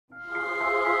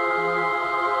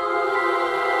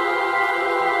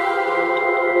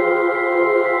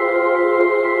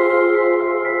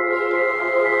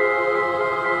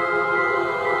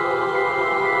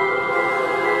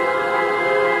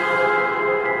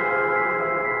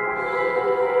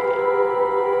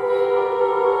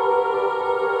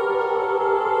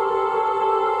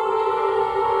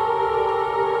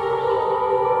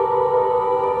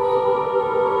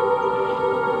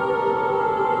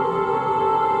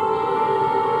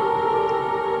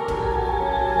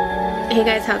Hey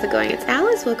guys, how's it going? It's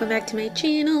Alice. Welcome back to my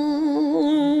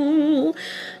channel.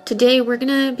 Today we're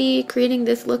gonna be creating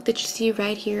this look that you see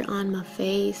right here on my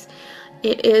face.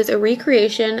 It is a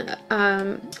recreation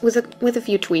with a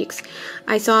few tweaks.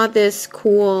 I saw this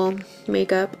cool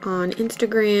makeup on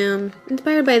Instagram,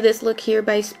 inspired by this look here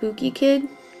by Spooky Kid.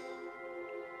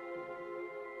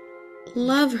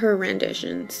 Love her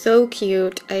rendition, so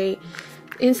cute. I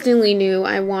instantly knew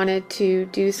I wanted to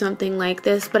do something like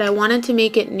this, but I wanted to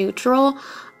make it neutral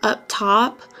up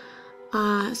top.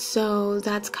 So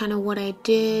that's kind of what I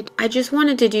did. I just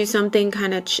wanted to do something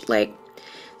kind of like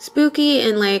spooky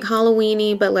and like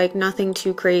Halloween-y, but like nothing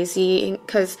too crazy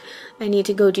because I need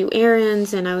to go do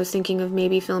errands and I was thinking of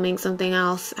maybe filming something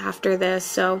else after this.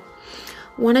 So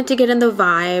wanted to get in the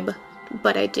vibe,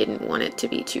 but I didn't want it to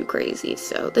be too crazy.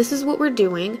 So this is what we're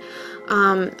doing.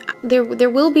 There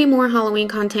will be more Halloween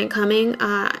content coming.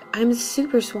 I'm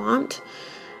super swamped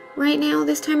right now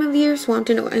this time of year, swamped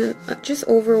and just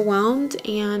overwhelmed,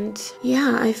 and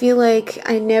yeah, I feel like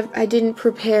I didn't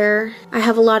prepare. I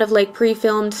have a lot of like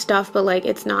pre-filmed stuff, but like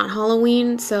it's not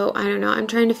Halloween, so I don't know. I'm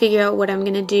trying to figure out what I'm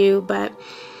gonna do, but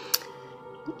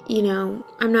you know,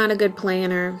 I'm not a good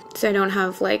planner, so I don't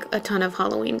have like a ton of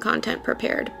Halloween content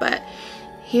prepared. But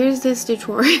here's this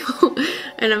tutorial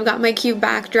and I've got my cute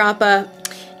backdrop up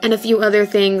and a few other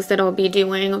things that I'll be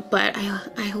doing, but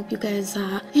I hope you guys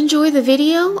enjoy the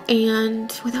video,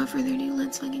 and without further ado,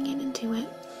 let's fucking get into it.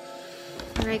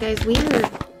 Alright guys,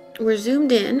 we're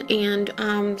zoomed in,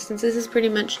 and since this is pretty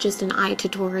much just an eye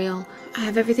tutorial, I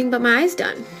have everything but my eyes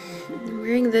done. I'm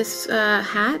wearing this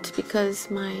hat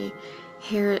because my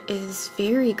hair is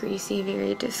very greasy,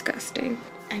 very disgusting.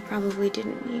 I probably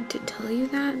didn't need to tell you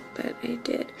that, but I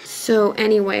did. So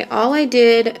anyway, all I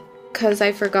did, because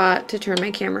I forgot to turn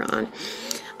my camera on,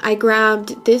 I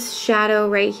grabbed this shadow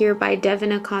right here by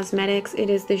COLOURPOP Cosmetics. It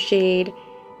is the shade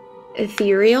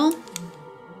Ethereal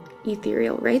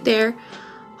right there.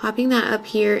 Popping that up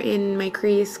here in my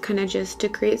crease, kind of just to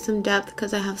create some depth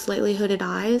because I have slightly hooded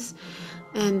eyes,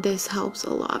 and this helps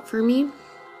a lot for me.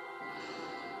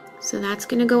 So that's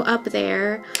gonna go up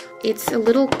there. It's a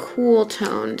little cool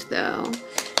toned though,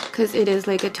 because it is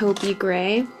like a taupey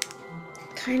gray.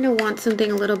 Kind of want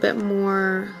something a little bit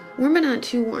more warm but not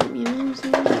too warm, you know what I'm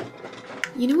saying?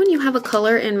 You know when you have a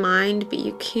color in mind but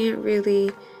you can't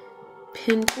really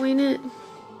pinpoint it?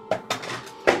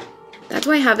 That's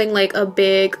why having like a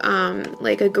big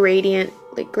like a gradient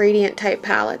type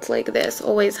palettes like this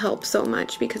always helps so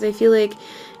much, because I feel like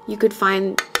you could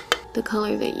find the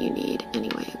color that you need.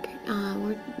 Anyway, okay.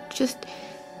 We're just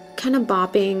kind of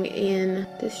bopping in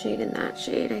this shade and that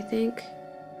shade, I think.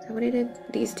 Is that what I did?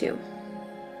 These two.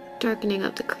 Darkening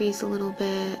up the crease a little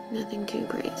bit, nothing too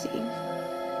crazy.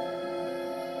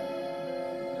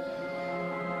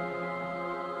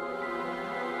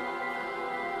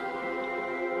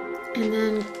 And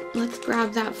then let's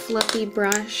grab that fluffy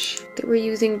brush that we're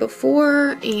using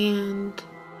before and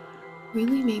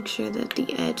really make sure that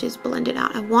the edge is blended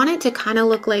out. I want it to kind of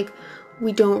look like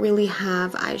we don't really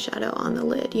have eyeshadow on the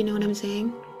lid, you know what I'm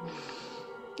saying?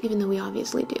 Even though we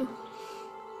obviously do.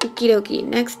 Okie dokie.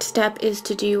 Next step is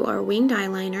to do our winged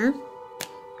eyeliner.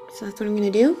 So that's what I'm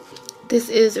going to do. This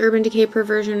is Urban Decay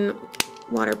Perversion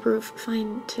Waterproof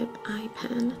Fine Tip Eye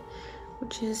Pen,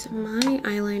 which is my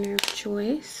eyeliner of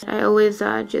choice. I always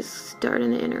just start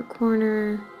in the inner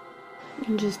corner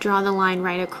and just draw the line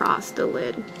right across the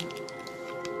lid.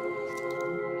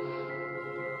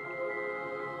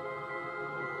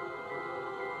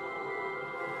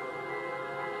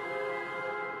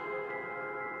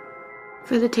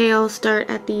 For the tail, start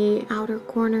at the outer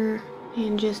corner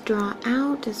and just draw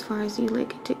out as far as you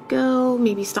like it to go.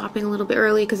 Maybe stopping a little bit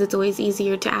early because it's always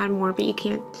easier to add more, but you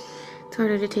can't, it's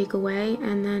harder to take away.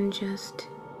 And then just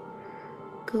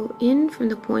go in from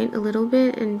the point a little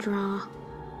bit and draw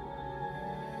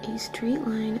a straight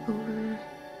line over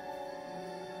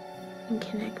and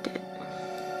connect it.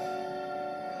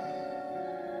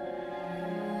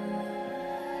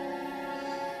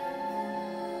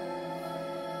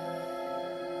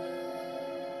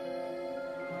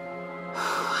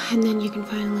 And then you can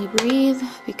finally breathe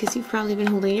because you've probably been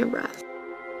holding your breath.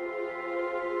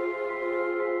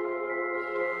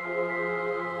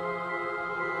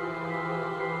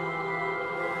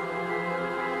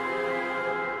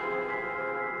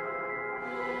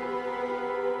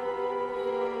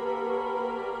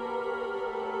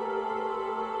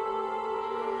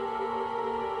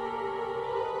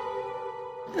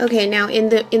 Okay, now in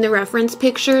the reference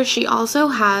picture, she also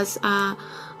has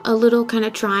a little kind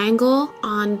of triangle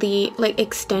on the, like,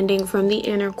 extending from the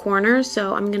inner corner.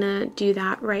 So I'm gonna do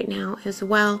that right now as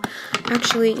well.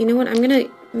 Actually, you know what? I'm gonna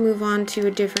move on to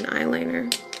a different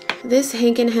eyeliner. This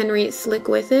Hank & Henry Slick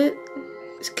With It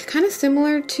is kind of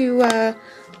similar to the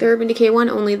Urban Decay one,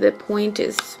 only the point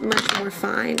is much more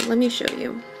fine. Let me show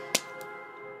you.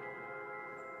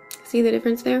 See the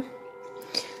difference there?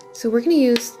 So we're gonna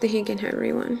use the Hank &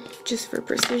 Henry one just for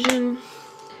precision.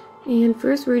 And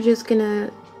first we're just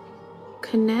gonna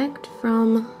connect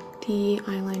from the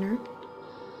eyeliner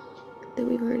that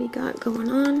we've already got going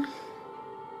on.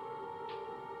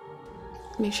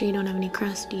 Make sure you don't have any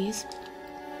crusties.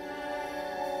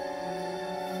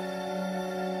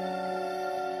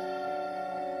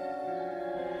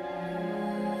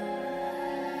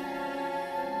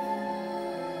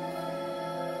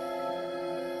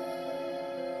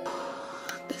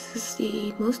 This is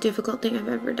the most difficult thing I've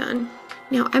ever done.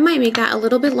 Now, I might make that a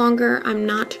little bit longer, I'm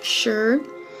not sure.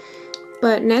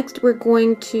 But next we're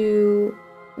going to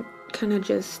kind of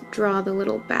just draw the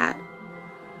little bat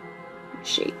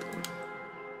shape.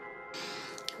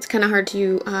 It's kind of hard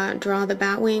to draw the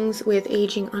bat wings with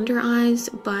aging under eyes,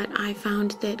 but I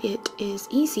found that it is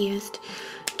easiest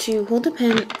to hold the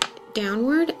pen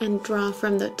downward and draw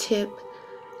from the tip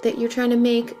that you're trying to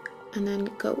make and then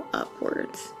go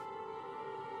upwards.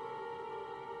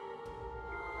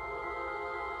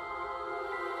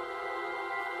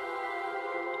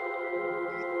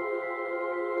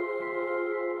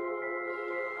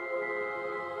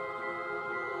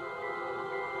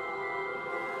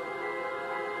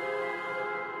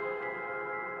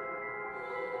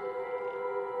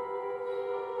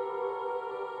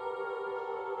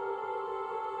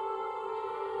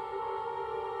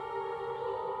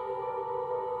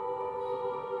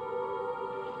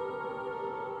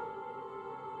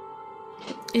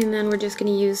 And then we're just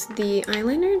going to use the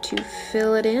eyeliner to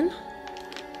fill it in.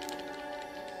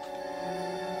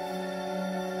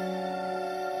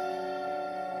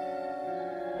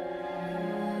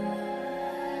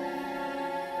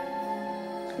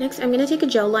 Next, I'm going to take a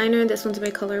gel liner. This one's by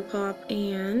ColourPop,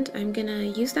 and I'm going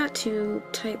to use that to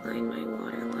tightline my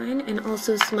waterline and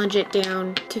also smudge it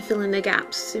down to fill in the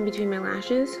gaps in between my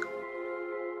lashes.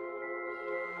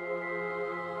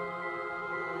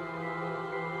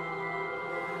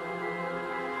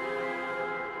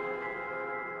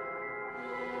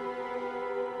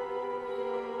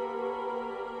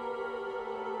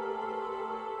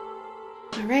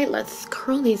 Alright, let's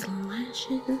curl these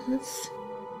lashes.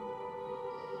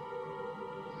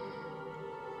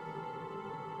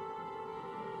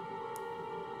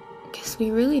 Guess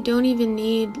we really don't even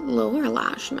need lower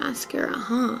lash mascara,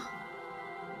 huh?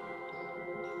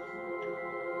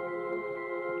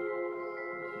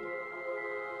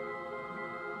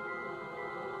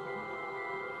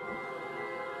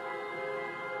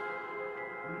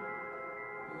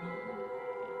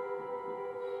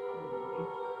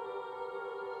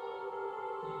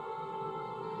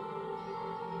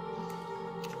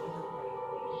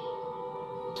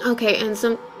 Okay, and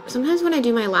sometimes when I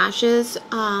do my lashes,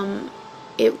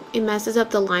 it messes up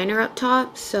the liner up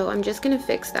top, so I'm just gonna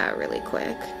fix that really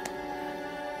quick.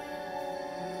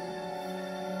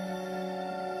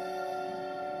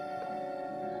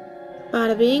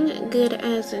 Bada bing, good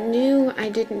as new. I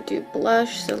didn't do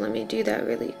blush, so let me do that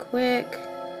really quick.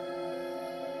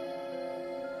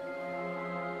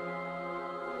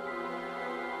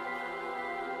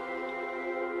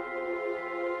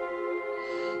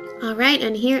 Alright,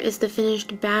 and here is the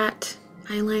finished bat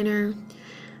eyeliner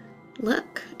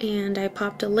look. And I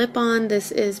popped a lip on.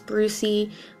 This is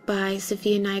Brucey by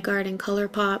Sophia Nygaard and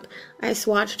ColourPop. I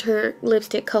swatched her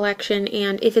lipstick collection,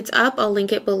 and if it's up, I'll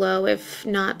link it below. If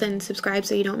not, then subscribe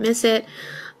so you don't miss it.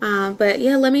 But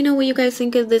yeah, let me know what you guys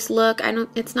think of this look.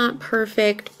 It's not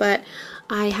perfect, but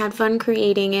I had fun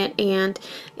creating it, and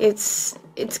it's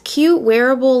cute,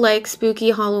 wearable, like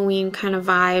spooky Halloween kind of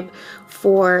vibe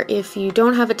for if you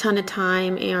don't have a ton of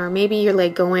time, or maybe you're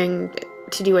like going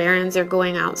to do errands or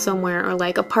going out somewhere, or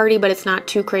like a party but it's not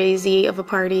too crazy of a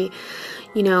party.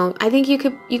 You know, I think you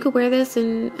could wear this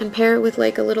and pair it with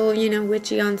like a little, you know,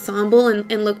 witchy ensemble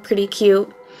and look pretty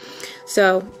cute.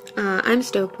 So I'm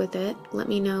stoked with it. Let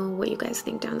me know what you guys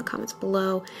think down in the comments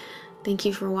below. Thank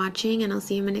you for watching, and I'll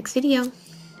see you in my next video.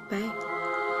 Bye.